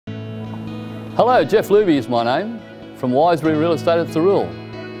Hello, Geoff Luby is my name, from Wisebury Real Estate at Thirroul,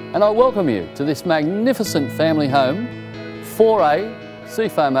 and I welcome you to this magnificent family home, 4A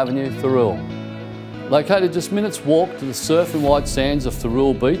Seafoam Avenue, Thirroul. Located just minutes walk to the surf and white sands of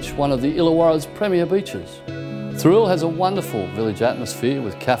Thirroul Beach, one of the Illawarra's premier beaches. Thirroul has a wonderful village atmosphere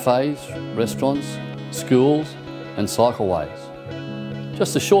with cafes, restaurants, schools and cycleways.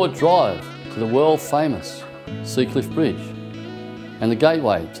 Just a short drive to the world famous Seacliff Bridge and the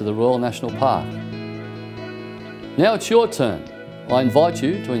gateway to the Royal National Park. Now it's your turn. I invite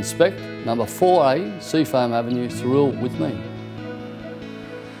you to inspect number 4A Seafoam Avenue, Thirroul with me.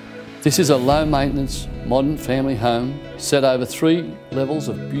 This is a low maintenance, modern family home set over 3 levels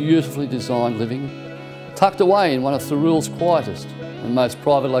of beautifully designed living, tucked away in one of Thirroul's quietest and most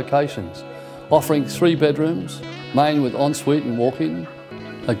private locations, offering 3 bedrooms, main with ensuite and walk-in,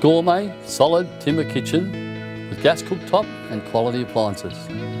 a gourmet, solid timber kitchen with gas cooktop and quality appliances,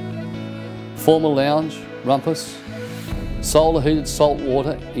 formal lounge, rumpus, solar heated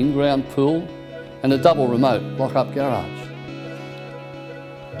saltwater in-ground pool and a double remote lock-up garage.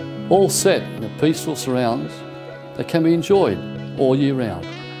 All set in a peaceful surrounds that can be enjoyed all year round.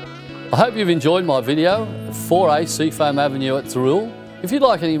 I hope you've enjoyed my video of 4A Seafoam Avenue at Thirroul. If you'd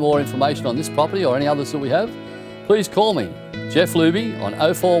like any more information on this property or any others that we have, please call me, Geoff Luby, on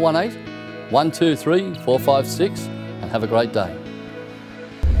 0418 123 456 and have a great day.